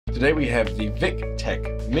Today we have the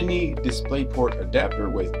VicTech Mini DisplayPort Adapter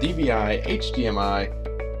with DVI, HDMI,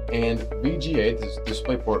 and VGA. This is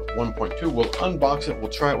DisplayPort 1.2. We'll unbox it.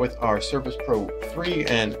 We'll try it with our Surface Pro 3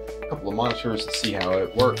 and a couple of monitors to see how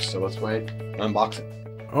it works. So let's go ahead and unbox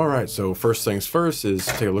it. All right, so first things first is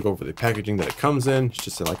take a look over the packaging that it comes in. It's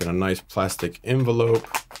just like in a nice plastic envelope.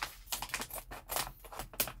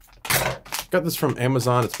 Got this from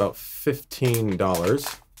Amazon. It's about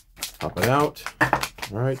 $15. Pop it out.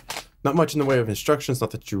 All right, not much in the way of instructions,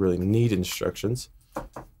 not that you really need instructions. All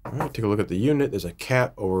right, take a look at the unit. There's a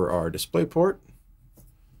cap over our display port.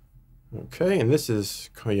 Okay, and this is,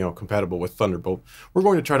 compatible with Thunderbolt. We're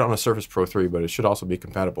going to try it on a Surface Pro 3, but it should also be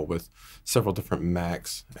compatible with several different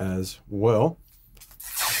Macs as well.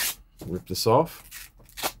 Rip this off.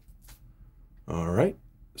 All right,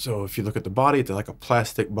 so if you look at the body, it's like a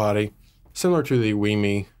plastic body, similar to the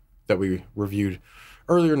WEme that we reviewed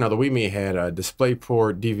earlier. Now the WEme had a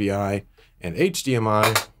DisplayPort, DVI, and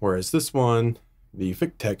HDMI, whereas this one, the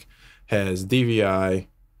VicTech, has DVI,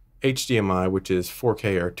 HDMI, which is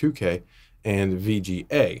 4K or 2K, and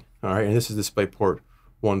VGA. All right, and this is DisplayPort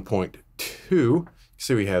 1.2.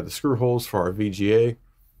 See, we have the screw holes for our VGA,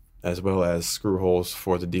 as well as screw holes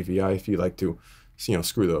for the DVI if you like to,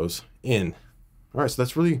 screw those in. All right, so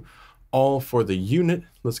that's really all for the unit.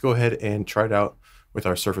 Let's go ahead and try it out with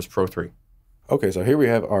our Surface Pro 3. Okay, so here we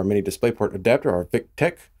have our mini DisplayPort adapter, our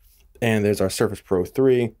VicTech, and there's our Surface Pro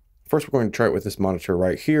 3. First, we're going to try it with this monitor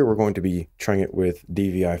right here. We're going to be trying it with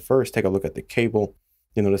DVI first. Take a look at the cable.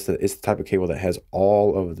 You'll notice that it's the type of cable that has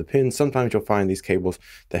all of the pins. Sometimes you'll find these cables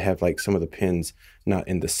that have like some of the pins not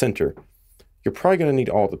in the center. You're probably going to need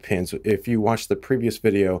all the pins. If you watched the previous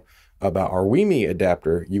video about our WEme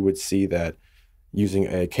adapter, you would see that using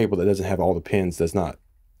a cable that doesn't have all the pins does not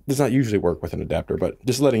usually work with an adapter, but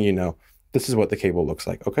just letting you know, this is what the cable looks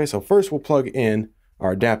like. Okay, so first we'll plug in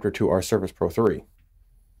our adapter to our Surface Pro 3.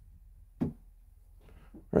 All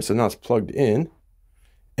right, so now it's plugged in.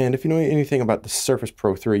 And if you know anything about the Surface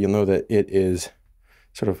Pro 3, you'll know that it is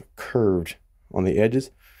sort of curved on the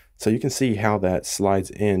edges. So you can see how that slides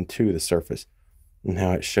into the surface and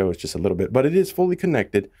how it shows just a little bit, but it is fully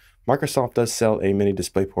connected. Microsoft does sell a mini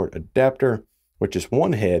DisplayPort adapter, which is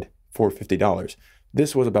one head for $50.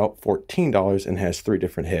 This was about $14 and has 3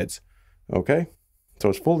 different heads. Okay, so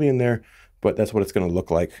it's fully in there, but that's what it's going to look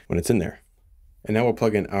like when it's in there. And now we'll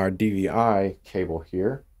plug in our DVI cable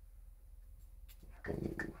here.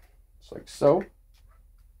 Just like so.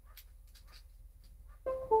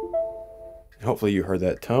 Hopefully you heard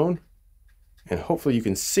that tone. And hopefully you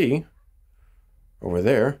can see over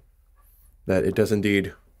there that it does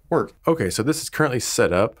indeed work. Okay, so this is currently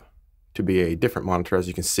set up to be a different monitor. As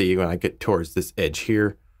you can see, when I get towards this edge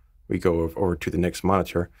here, we go over to the next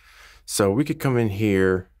monitor. So we could come in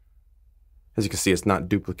here. As you can see, it's not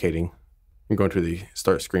duplicating. I'm going to the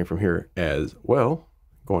start screen from here as well.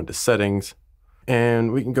 Go into settings,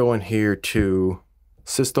 and we can go in here to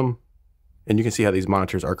system, and you can see how these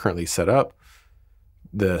monitors are currently set up.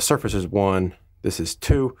 The Surface is 1, this is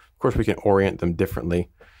 2. Of course, we can orient them differently.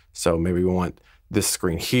 So maybe we want this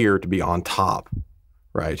screen here to be on top,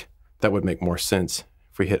 right? That would make more sense.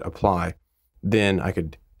 If we hit apply, then I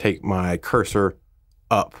could take my cursor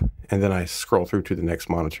up and then I scroll through to the next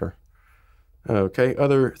monitor. Okay,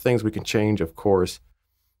 other things we can change, of course,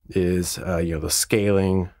 is the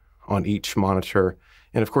scaling on each monitor.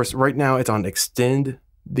 And of course, right now it's on extend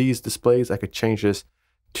these displays. I could change this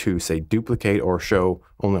to say duplicate or show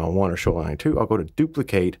only on 1 or show only on 2. I'll go to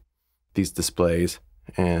duplicate these displays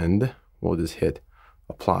and we'll just hit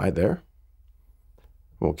apply there.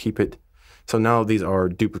 We'll keep it. So now these are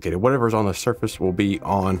duplicated. Whatever's on the surface will be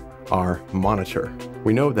on our monitor.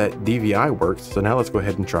 We know that DVI works, so now let's go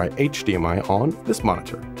ahead and try HDMI on this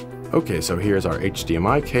monitor. Okay, so here's our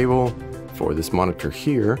HDMI cable for this monitor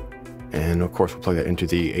here. And of course, we'll plug that into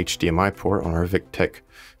the HDMI port on our VicTech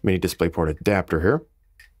Mini DisplayPort Adapter here.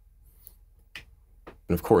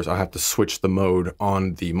 And of course, I have to switch the mode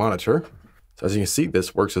on the monitor. So as you can see,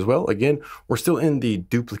 this works as well. Again, we're still in the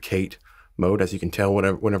duplicate mode. As you can tell,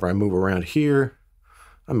 whenever I move around here,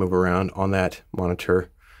 I move around on that monitor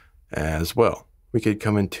as well. We could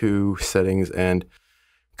come into settings and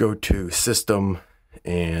go to system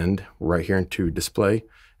and right here into display.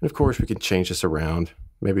 And of course, we can change this around.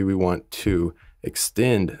 Maybe we want to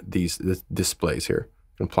extend these displays here.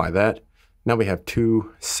 Apply that. Now we have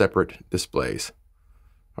 2 separate displays.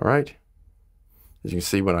 All right. As you can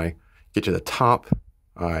see, when I get to the top,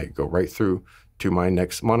 I go right through to my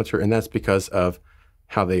next monitor, and that's because of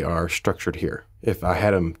how they are structured here. If I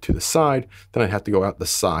had them to the side, then I'd have to go out the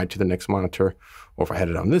side to the next monitor, or if I had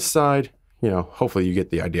it on this side, hopefully you get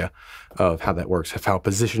the idea of how that works, of how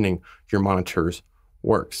positioning your monitors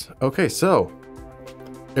works. Okay, so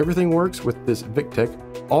everything works with this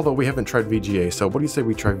VicTech, although we haven't tried VGA. So what do you say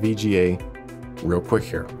we try VGA real quick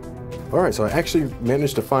here? All right, so I actually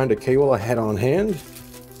managed to find a cable I had on hand,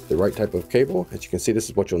 the right type of cable. As you can see, this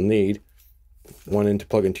is what you'll need. One end to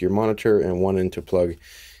plug into your monitor and one end to plug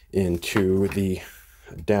into the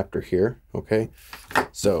adapter here, okay?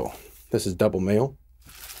 So this is double male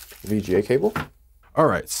VGA cable. All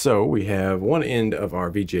right, so we have one end of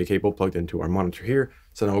our VGA cable plugged into our monitor here.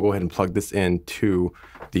 So now we'll go ahead and plug this into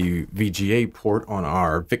the VGA port on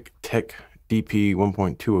our VicTech DP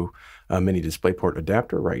 1.2 Mini DisplayPort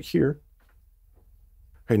Adapter right here.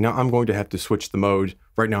 Okay, now I'm going to have to switch the mode.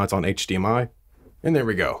 Right now it's on HDMI, and there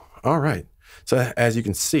we go. All right, so as you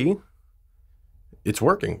can see, it's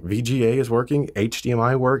working. VGA is working,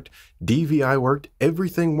 HDMI worked, DVI worked,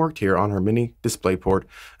 everything worked here on our Mini DisplayPort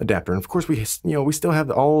Adapter. And of course, we still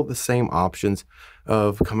have all the same options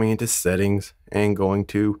of coming into settings and going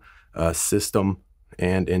to system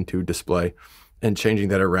and into display and changing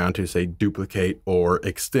that around to say duplicate or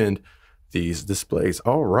extend these displays.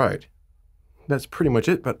 All right, that's pretty much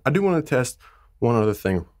it, but I do want to test one other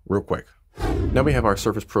thing real quick. Now we have our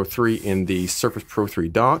Surface Pro 3 in the Surface Pro 3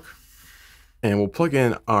 dock, and we'll plug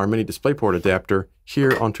in our Mini DisplayPort adapter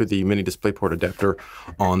here onto the Mini DisplayPort adapter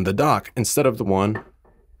on the dock instead of the one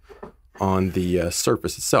on the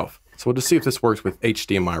Surface itself. So we'll just see if this works with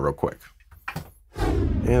HDMI real quick.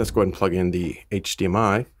 And let's go ahead and plug in the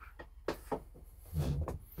HDMI.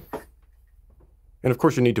 And of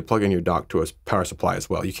course you need to plug in your dock to a power supply as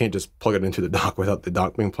well. You can't just plug it into the dock without the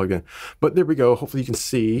dock being plugged in. But there we go. Hopefully you can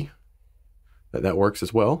see that that works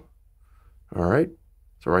as well. All right.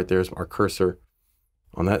 So right there's our cursor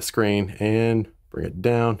on that screen, and bring it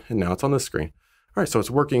down, and now it's on this screen. All right, so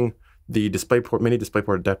it's working. The DisplayPort Mini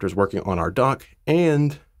DisplayPort adapter is working on our dock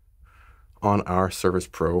and on our Surface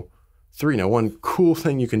Pro 3. Now, one cool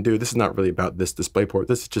thing you can do, this is not really about this DisplayPort,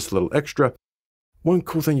 this is just a little extra. One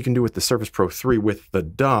cool thing you can do with the Surface Pro 3 with the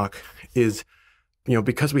dock is,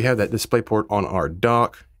 because we have that DisplayPort on our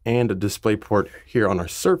dock and a DisplayPort here on our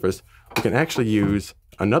Surface, we can actually use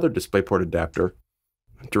another DisplayPort adapter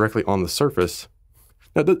directly on the Surface.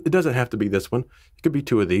 Now, it doesn't have to be this one. It could be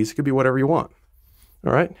two of these. It could be whatever you want.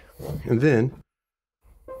 All right. And then,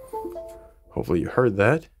 hopefully you heard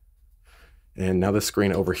that. And now the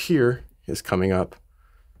screen over here is coming up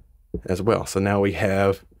as well. So now we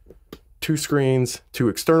have two screens, two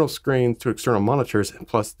external monitors, and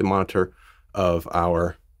plus the monitor of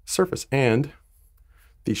our Surface. And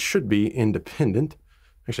these should be independent.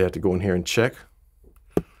 Actually, I have to go in here and check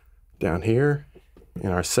down here in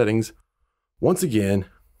our settings. Once again,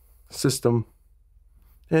 system,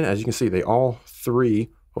 and as you can see, they all three,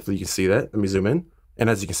 hopefully you can see that. Let me zoom in. And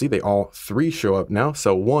as you can see, they all three show up now.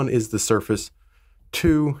 So one is the Surface,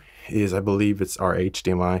 two is, I believe it's our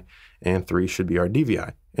HDMI, and three should be our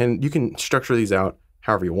DVI. And you can structure these out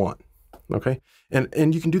however you want, okay?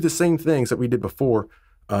 And you can do the same things that we did before,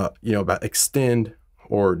 about extend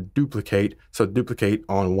or duplicate. So duplicate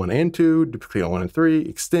on 1 and 2, duplicate on 1 and 3,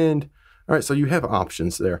 extend. All right, so you have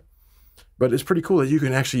options there. But it's pretty cool that you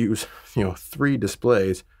can actually use, 3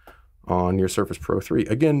 displays on your Surface Pro 3.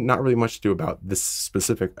 Again, not really much to do about this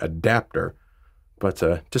specific adapter, but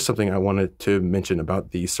just something I wanted to mention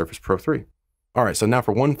about the Surface Pro 3. All right, so now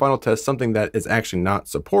for one final test, something that is actually not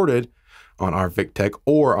supported on our VicTech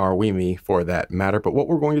or our WEme for that matter. But what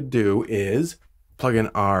we're going to do is plug in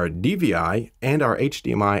our DVI and our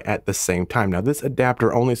HDMI at the same time. Now, this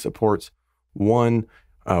adapter only supports one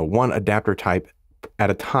adapter type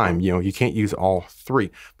at a time. You can't use all 3,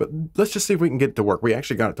 but let's just see if we can get it to work. We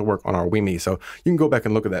actually got it to work on our WEme, so you can go back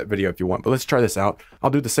and look at that video if you want, but let's try this out.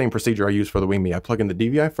 I'll do the same procedure I used for the WEme. I plug in the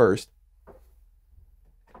DVI first.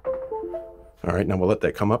 All right, now we'll let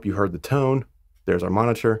that come up. You heard the tone. There's our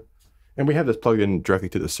monitor, and we have this plugged in directly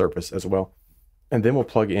to the Surface as well. And then we'll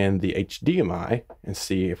plug in the HDMI and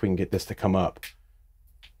see if we can get this to come up.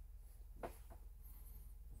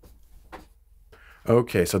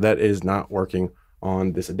 Okay, so that is not working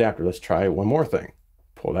on this adapter. Let's try one more thing.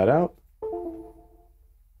 Pull that out.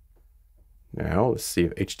 Now let's see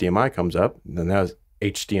if HDMI comes up. And then that was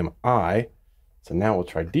HDMI. So now we'll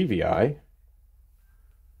try DVI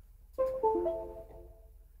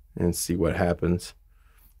and see what happens.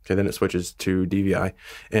 Okay, then it switches to DVI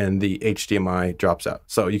and the HDMI drops out.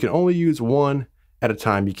 So you can only use one at a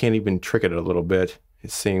time. You can't even trick it a little bit.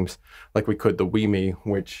 It seems like we could the WEme,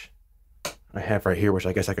 which I have right here, which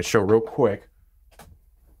I guess I could show real quick.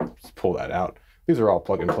 Let's pull that out. These are all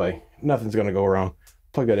plug and play. Nothing's gonna go wrong.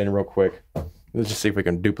 Plug that in real quick. Let's just see if we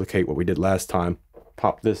can duplicate what we did last time.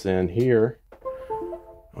 Pop this in here.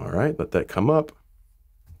 All right, let that come up.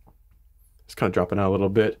 It's kind of dropping out a little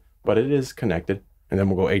bit, but it is connected. And then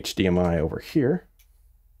we'll go HDMI over here.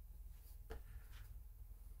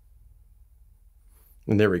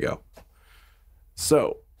 And there we go.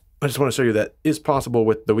 So I just want to show you that is possible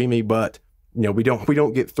with the WEme, but you know, we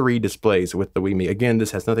don't get 3 displays with the WEme. Again,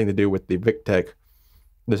 this has nothing to do with the VicTech.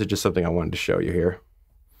 This is just something I wanted to show you here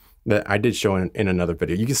that I did show in another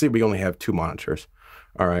video. You can see we only have 2 monitors.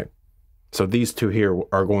 All right. So these 2 here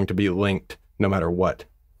are going to be linked no matter what.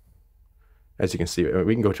 As you can see,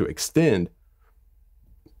 we can go to extend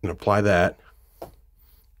and apply that.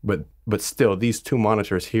 But still, these 2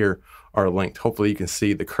 monitors here are linked. Hopefully you can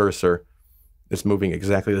see the cursor is moving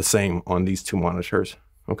exactly the same on these 2 monitors.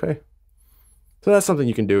 Okay. So that's something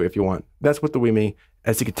you can do if you want. That's with the WEme.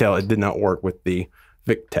 As you can tell, it did not work with the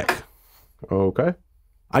VicTech. Okay.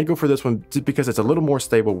 I'd go for this one just because it's a little more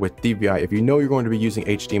stable with DVI. If you know you're going to be using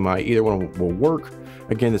HDMI, either one will work.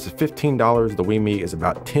 Again, this is $15. The WEme is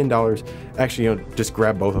about $10. Actually, you know, just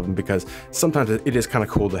grab both of them because sometimes it is kind of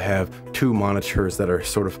cool to have 2 monitors that are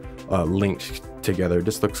sort of linked together. It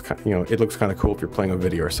just looks, you know, it looks kind of cool if you're playing a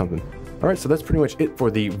video or something. All right, so that's pretty much it for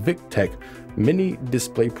the VicTech Mini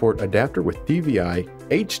DisplayPort Adapter with DVI,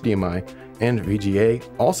 HDMI, and VGA.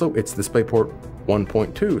 Also, it's DisplayPort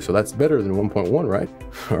 1.2, so that's better than 1.1, right?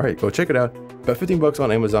 All right, go check it out. About $15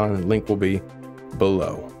 on Amazon. The link will be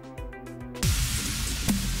below.